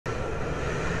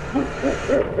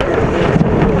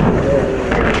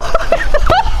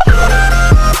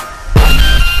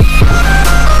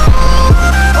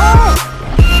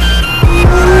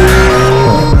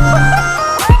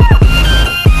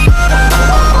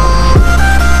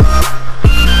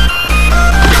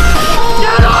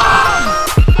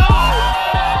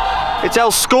It's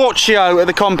El Scorchio at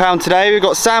the compound today. We've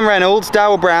got Sam Reynolds,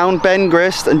 Daryl Brown, Ben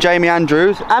Grist and Jamie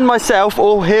Andrews and myself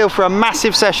all here for a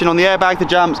massive session on the airbag, the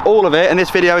jumps, all of it, and this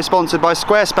video is sponsored by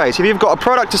Squarespace. If you've got a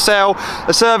product to sell,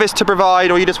 a service to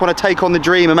provide, or you just want to take on the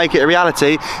dream and make it a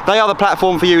reality, they are the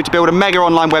platform for you to build a mega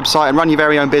online website and run your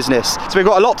very own business. So we've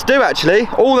got a lot to do actually.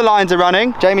 All the lines are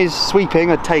running. Jamie's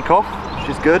sweeping a takeoff, which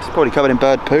is good. It's probably covered in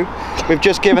bird poo. We've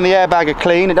just given the airbag a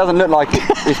clean. It doesn't look like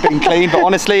it's been cleaned, but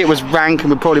honestly it was rank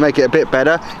and would probably make it a bit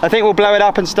better. I think we'll blow it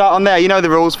up and start on there. You know the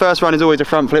rules. First run is always a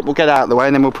front flip. We'll get out of the way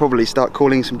and then we'll probably start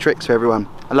calling some tricks for everyone.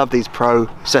 I love these pro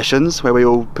sessions where we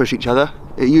all push each other.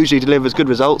 It usually delivers good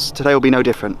results. Today will be no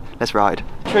different. Let's ride.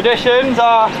 Traditions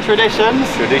are traditions.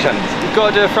 Traditions. You've got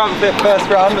to do a front flip first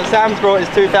run, but Sam's brought his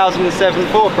 2007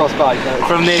 4-cross bike.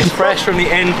 Fresh from the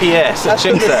NPS at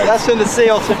Chingsett. That's from the Sea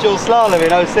Otter dual slalom in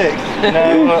 06.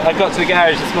 No, well, I got to the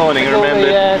garage this morning and remembered.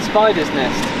 The spider's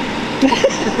nest.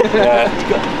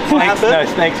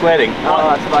 Snake's wedding.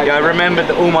 Oh, that's I remembered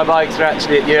that all my bikes are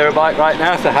actually at Eurobike right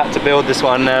now, so I had to build this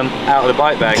one out of the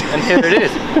bike bag, and here it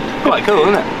is. Quite cool,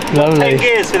 isn't it? Lovely. 10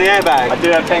 gears for the airbag. I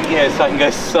do have 10 gears, so I can go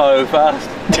so fast.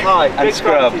 Right, and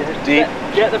scrub deep.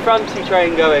 Get the fronty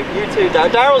train going. You too,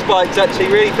 Daryl's bike's actually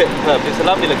really fit for purpose. A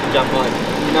lovely looking jump bike.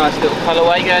 Nice little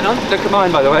colourway going on. Look at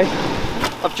mine, by the way.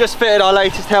 I've just fitted our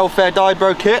latest Hellfair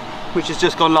Dybro kit, which has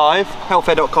just gone live.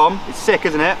 Hellfair.com. It's sick,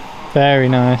 isn't it? Very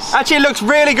nice. Actually, it looks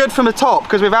really good from the top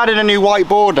because we've added a new white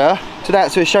border to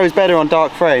that, so it shows better on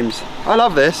dark frames. I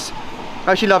love this.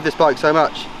 I actually love this bike so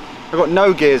much. I've got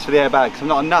no gears for the airbags. I'm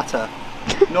not a nutter,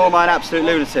 nor am I an absolute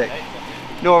lunatic.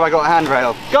 Nor have I got a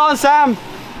handrail. Go on, Sam.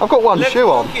 I've got one shoe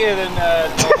on. It looks wonkier than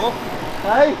normal.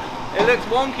 Hey? It looks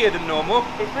wonkier than normal.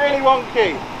 It's really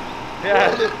wonky.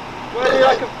 Yeah. Where do you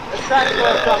like a stack or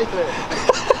a front flip?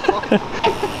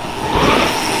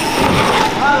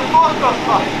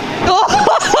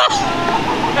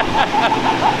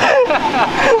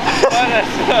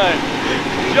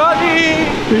 Johnny!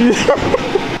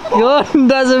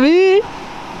 That's a me.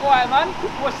 Alright man,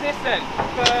 what's this then?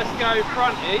 First go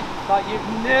fronty, like you've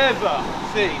never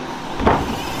seen.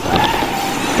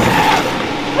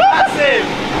 Massive!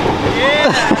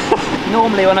 Yeah!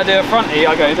 Normally when I do a fronty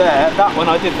I go there, that one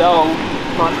I did the whole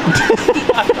front.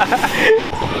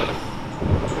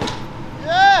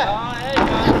 Yeah! Oh, there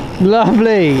you go.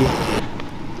 Lovely.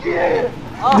 Yeah!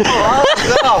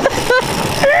 Oh,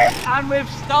 And we've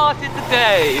started the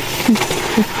day.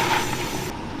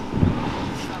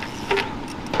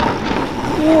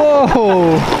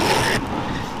 Whoa.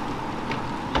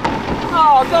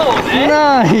 Oh, go on then.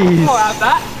 Nice. I'll have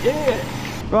that.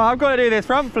 Yeah. Right, I've got to do this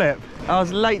front flip. I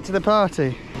was late to the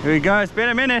party. Here we go, it's been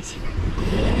a minute.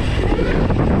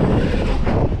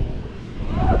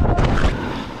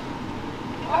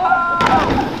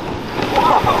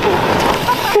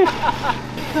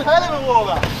 Hell of a warm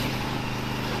up.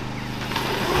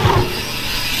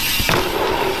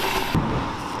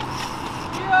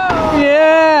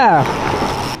 Yeah.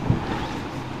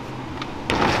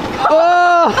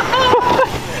 Oh.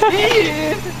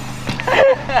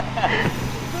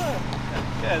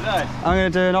 Yeah, nice. I'm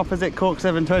going to do an opposite cork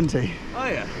 720. Oh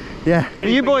yeah. Yeah.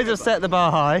 You boys have set the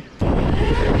bar high.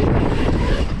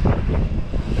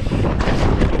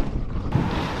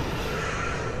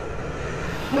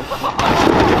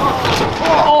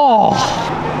 Oh.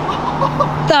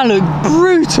 That looked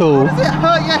brutal. Why does it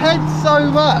hurt your head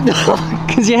so much?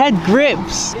 Because your head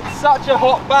grips. It's such a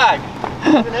hot bag.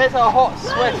 It's a hot,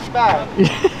 sweaty bag.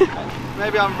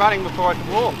 Maybe I'm running before I can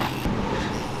walk.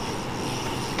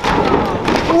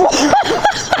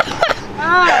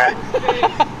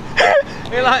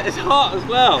 Feel like it's hot as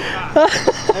well.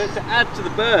 To add to the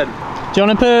burn. Do you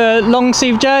want to put a long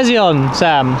sleeve jersey on,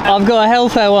 Sam? I've got a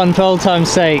Hellfair one for old time's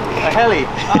sake. A heli.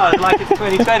 Oh, like it's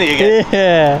 2020 again.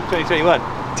 Yeah. 2021.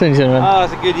 2021. Oh,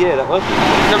 it's a good year that was.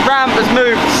 The ramp has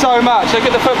moved so much. Look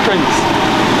at the footprints.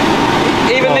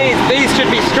 Even these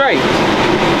should be straight.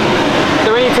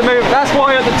 So we need to move. That's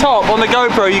why at the top on the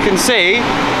GoPro you can see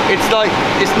it's like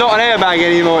it's not an airbag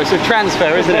anymore. It's a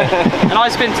transfer, isn't it? And I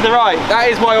spin to the right. That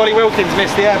is why Ollie Wilkins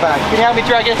missed the airbag. Can you help me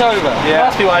drag it over? Yeah.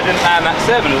 Must be why I didn't land that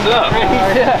 7 as well. 3,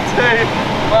 2,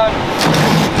 1.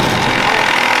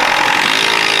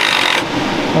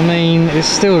 I mean, it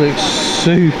still looks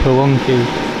super wonky.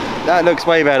 That looks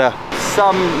way better.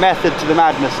 some method to the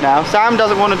madness now. Sam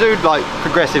doesn't want to do like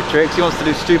progressive tricks, he wants to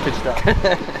do stupid stuff.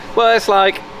 Well, it's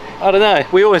like, I don't know,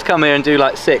 we always come here and do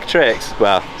like sick tricks.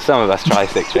 Well, some of us try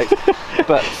sick tricks.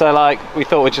 But so like, we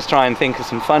thought we'd just try and think of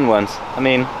some fun ones. I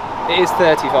mean, it is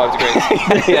 35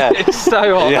 degrees. Yeah. It's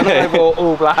so hot, and I wore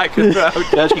all black as well.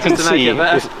 As you can see,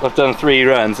 I've done 3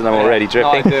 runs and I'm already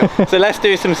dripping. So let's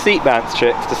do some seat bounce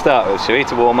tricks to start with, shall we,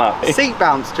 to warm up? Seat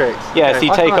bounce tricks? Yeah, so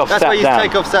you take off, that's sat where you down.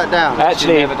 take off, sat down.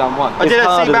 Actually, never done one. I did a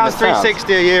harder seat than bounce it sounds.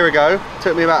 360 a year ago.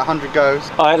 Took me about 100 goes.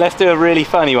 Alright, let's do a really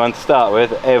funny one to start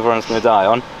with, everyone's going to die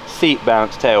on. Seat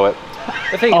bounce tail whip.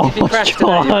 The thing is, if you crash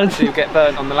today, you get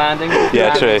burnt on the landing.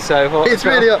 Yeah, true. So hot. It's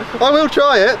really hot. I will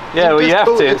try it. Yeah, well, you have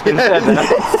to. It's been said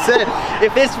that.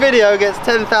 If this video gets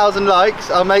 10,000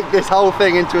 likes, I'll make this whole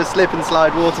thing into a slip and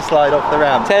slide water slide off the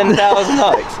ramp. 10,000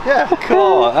 likes? Yeah.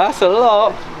 God, that's a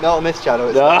lot. Not on this channel.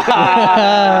 It's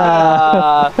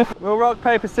We'll rock,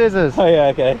 paper, scissors. Oh yeah,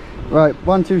 okay. Right,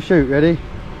 1, 2, shoot. Ready?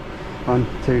 1,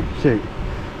 2, shoot.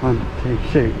 1, 2,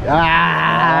 shoot.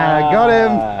 Got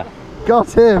him.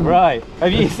 Got him. Right.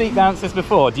 Have you seat bounced this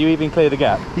before? Do you even clear the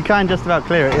gap? You can just about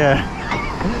clear it, yeah.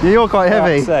 You're quite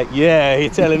heavy. Yeah, you're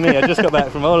telling me. I just got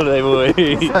back from holiday, boy.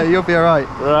 So you'll be alright.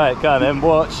 Right, come on then,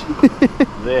 watch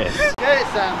this. Get it,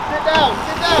 Sam. Sit down,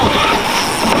 sit down.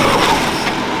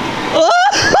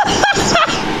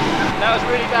 That was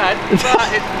really bad, but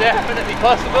it's definitely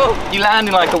possible. You land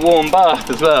in like a warm bath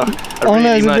as well. Oh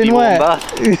no, has it been wet?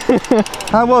 Bath.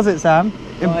 How was it, Sam?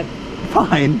 Fine.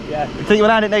 Fine? Yeah. Think you'll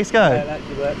land it next go? Yeah, that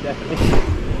actually worked, definitely.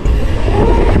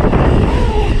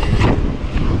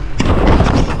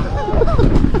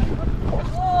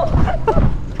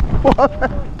 What?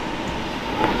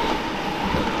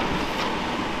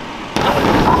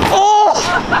 Oh!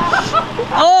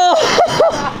 Oh!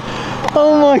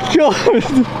 Oh my god!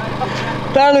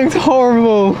 That looked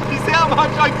horrible. You see how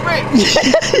much I gripped?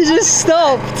 You just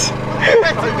stopped.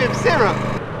 Better with syrup.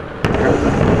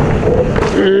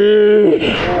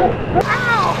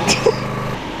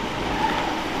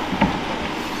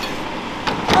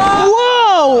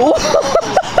 Whoa!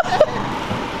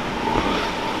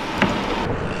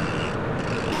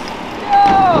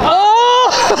 Oh!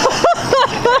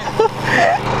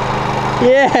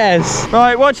 Yes.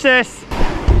 Right, watch this.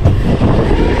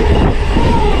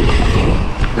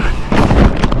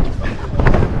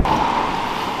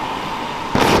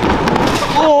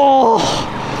 Oh!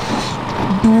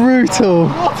 Brutal.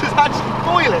 The water's actually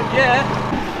boiling. Yeah.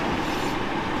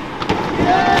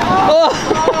 Oh!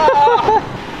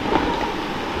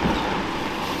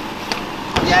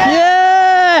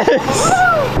 Yes!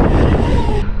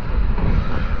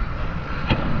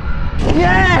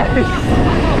 Yes!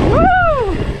 Woo!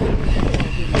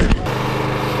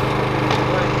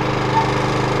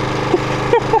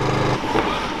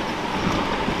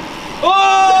 Oh!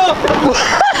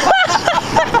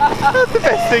 That's the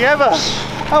best thing ever.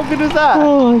 How good was that?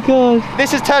 Oh my god.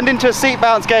 This has turned into a seat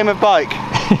bounce game of bike.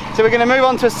 So we're going to move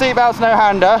on to a seat bounce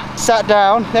no-hander, sat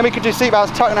down, then we could do seat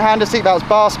bounce tuck no-hander, seat bounce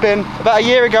bar spin. About a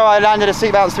year ago I landed a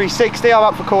seat bounce 360, I'm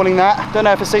up for calling that. Don't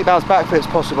know if a seat bounce backflip's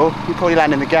possible, you probably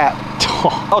land in the gap.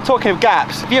 Oh, talking of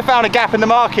gaps, if you found a gap in the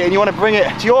market and you want to bring it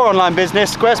to your online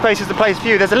business, Squarespace is the place for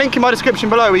you. There's a link in my description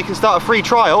below where you can start a free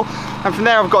trial, and from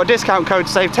there I've got a discount code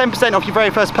to save 10% off your very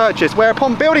first purchase, where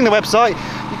upon building the website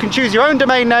you can choose your own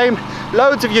domain name.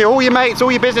 Loads of you, all your mates,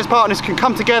 all your business partners can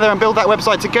come together and build that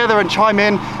website together and chime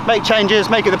in, make changes,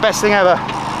 make it the best thing ever.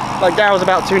 Like Daryl's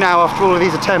about to now after all of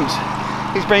these attempts.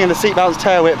 He's bringing the seat bounce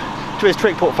tail whip to his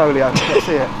trick portfolio. Let's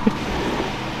see it.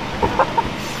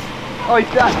 Oh,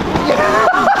 he's done.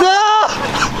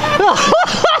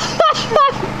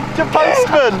 To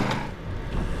postman.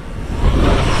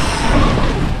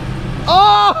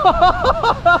 Oh!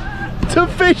 To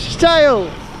fishtail.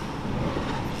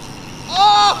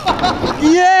 Oh!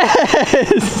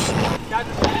 Yes!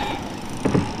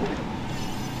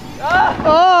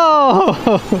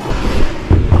 Oh!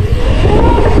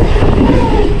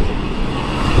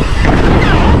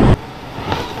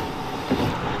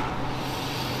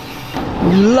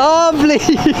 Lovely!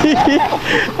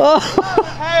 Oh.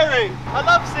 Harry, I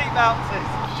love seat bounces.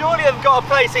 Surely they've got a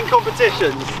place in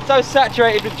competitions. So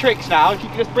saturated with tricks now, if you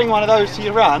could just bring one of those to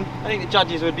your run, I think the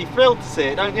judges would be thrilled to see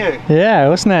it, don't you? Yeah,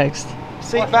 what's next?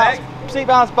 Seat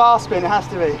bounce bar spin, it has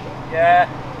to be. Yeah.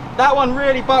 That one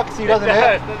really bucks you, doesn't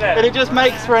it? But it just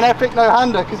makes for an epic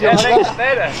no-hander because you're Yeah,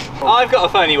 better. I've got a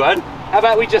funny one. How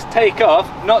about we just take off,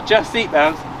 not just seat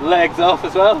bounce, legs off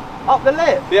as well? up the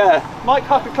lip. Yeah. Mike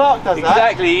Hucker Clark does that.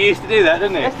 Exactly, he used to do that,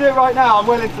 didn't he? Let's do it right now, I'm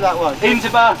willing to that one. Into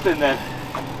Boston then.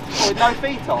 With no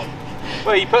feet on.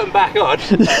 Well, you put them back on.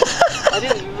 I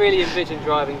didn't really envision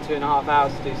driving 2.5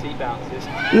 hours to do seat bounces.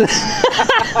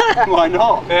 Why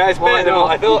not? Yeah, it's better than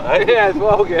what I thought though. Yeah, it's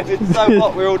well good. So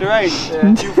what, we're all deranged.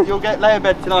 Yeah. You'll get lay in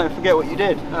bed tonight and forget what you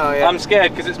did. Oh yeah. I'm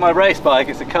scared because it's my race bike,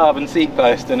 it's a carbon seat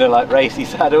post and a like racy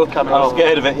saddle. I'm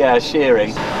scared of it, yeah,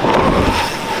 shearing.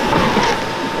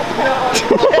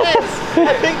 Yes!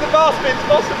 I think the bar spin's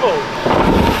possible.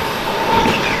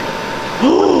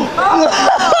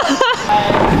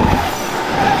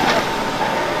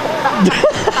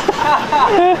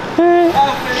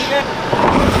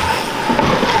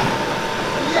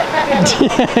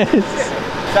 Yes.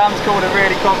 Sam's called a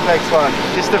really complex one.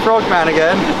 Just the frogman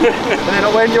again. And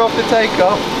then when you're off the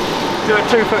takeoff, do a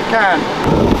 2-foot can.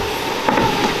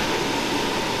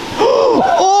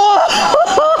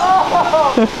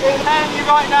 It's telling you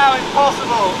right now it's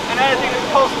possible. And anything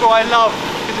that's possible I love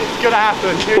because it's gonna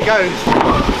happen. Here it goes.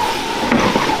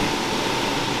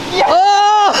 Yes!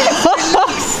 Oh!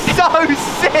 So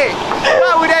sick!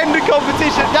 That would end the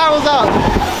competition. Daryl's up.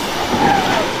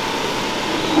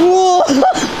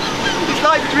 It's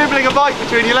like dribbling a bike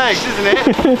between your legs, isn't it?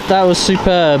 That was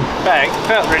superb. Thanks, it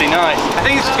felt really nice. I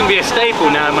think it's just going to be a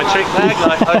staple now in my trick bag,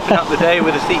 like open up the day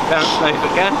with a seat bounce knife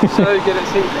again. So good at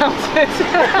seat bounces.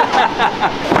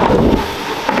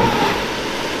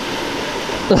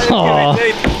 Oh.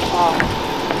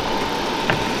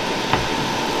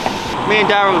 Me and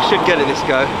Daryl should get it this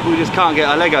go. We just can't get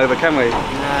our leg over, can we?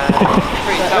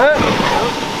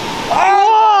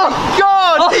 Oh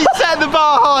God! He set the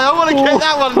bar high. I want to get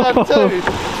that one done too.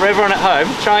 For everyone at home,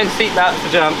 try and seat bounce the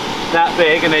jump that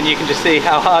big and then you can just see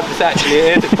how hard this actually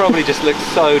is. It probably just looks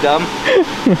so dumb,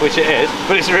 which it is,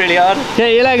 but it's really hard.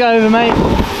 Get your leg over, mate.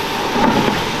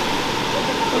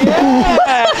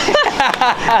 Yeah!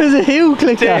 There's a heel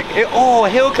clicker. Oh, a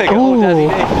heel clicker. Ooh. Oh, daddy.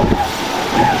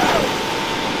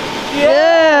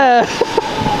 Yeah!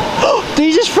 Did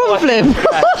you just front flip?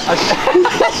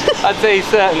 I'd say he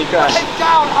certainly crashed. Head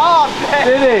down hard.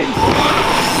 Did he?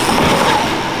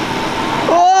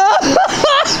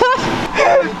 He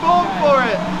was born for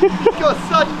it. He's got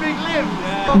such big limbs.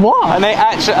 What? And they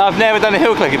actually, I've never done a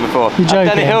heel clicker before. You're joking. I've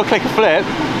done a heel clicker flip,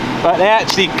 but they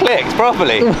actually clicked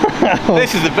properly.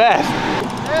 This is the best.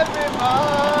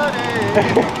 Everybody.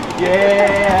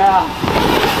 Yeah.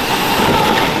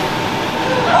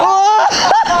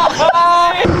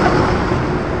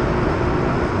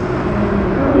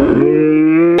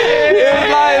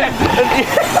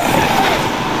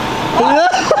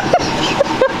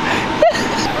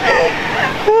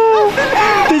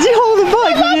 Did you hold the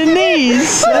bike with your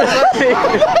knees?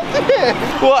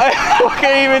 What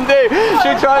can you even do?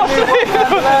 Should we try and do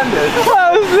one-hand landers? That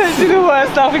was literally the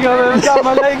worst stuffing I've ever done.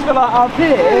 My legs were like up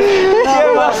here.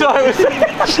 Yeah, that's what I was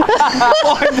saying.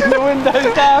 Winding the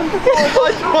windows down. I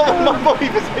dropped my body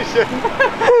position.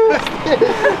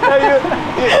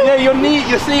 Yeah,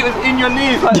 your seat was in your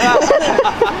knees like that.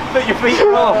 But your feet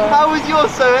were off. How was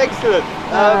yours so excellent?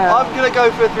 I'm going to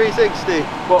go for a 360.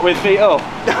 What, with feet off?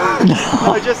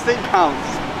 No, just seat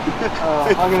bounce.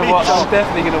 I'm gonna watch. I'm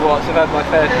definitely gonna watch. I've had my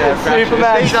fair share of crashes.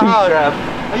 Superman These are hard.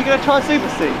 Are you going to try super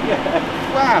seat? Yeah.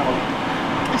 Wow.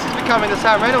 This is becoming the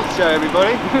Sam Reynolds show,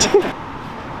 everybody.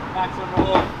 Max on the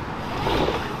wall.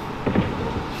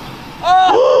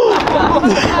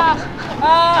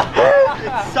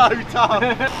 It's so tough.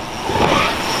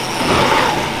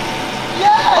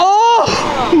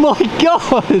 Oh my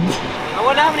God! I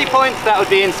wonder how many points that would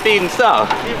be in speed and style.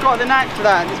 You've got the knack for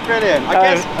that, it's brilliant. I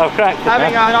guess I've cracked it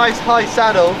having now. a nice high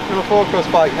saddle from a 4-cross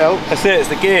bike helps. That's it, it's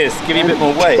the gears, give you a bit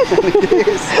more weight.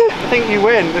 I think you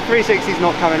win. The 360's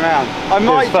not coming round. I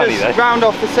might funny, just though. round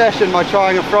off the session by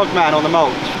trying a frogman on the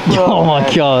mulch. Oh my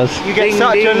God! You get Ding,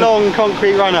 such a ding. long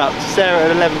concrete run up to stare at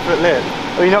an 11-foot lip.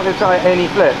 Are you not going to try any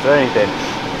flips or anything?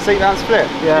 Seat bounce flip.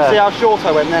 Yeah. You see how short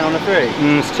I went then on a 3?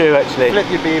 It's true actually. Flip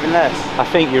you'd be even less. I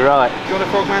think you're right. Do you want a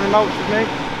frogman and mulch with me?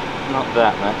 Not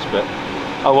that much, but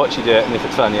I'll watch you do it, and if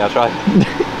it's funny, I'll try.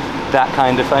 That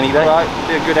kind of funny though. Right,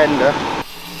 be a good ender.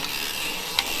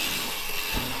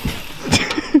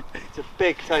 It's a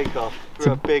big takeoff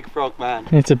for a big frogman.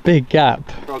 It's a big gap.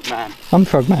 Frogman. I'm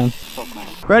frogman. Frogman.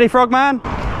 Ready, frogman?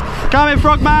 Come in,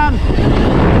 frogman!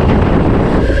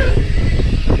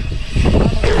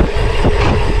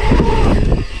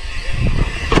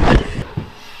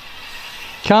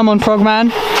 Come on,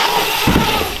 frogman.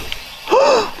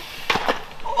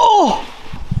 Oh!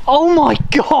 Oh my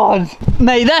God!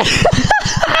 Mate, that...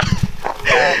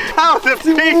 That was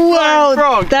a big Wow,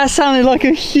 frog! that sounded like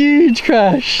a huge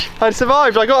crash. I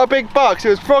survived, I got a big buck, so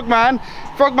it was frogman,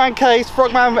 frogman case,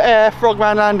 frogman air,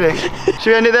 frogman landing. Should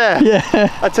we end it there? Yeah.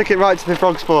 I took it right to the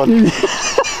frog spawn.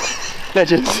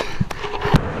 Legends.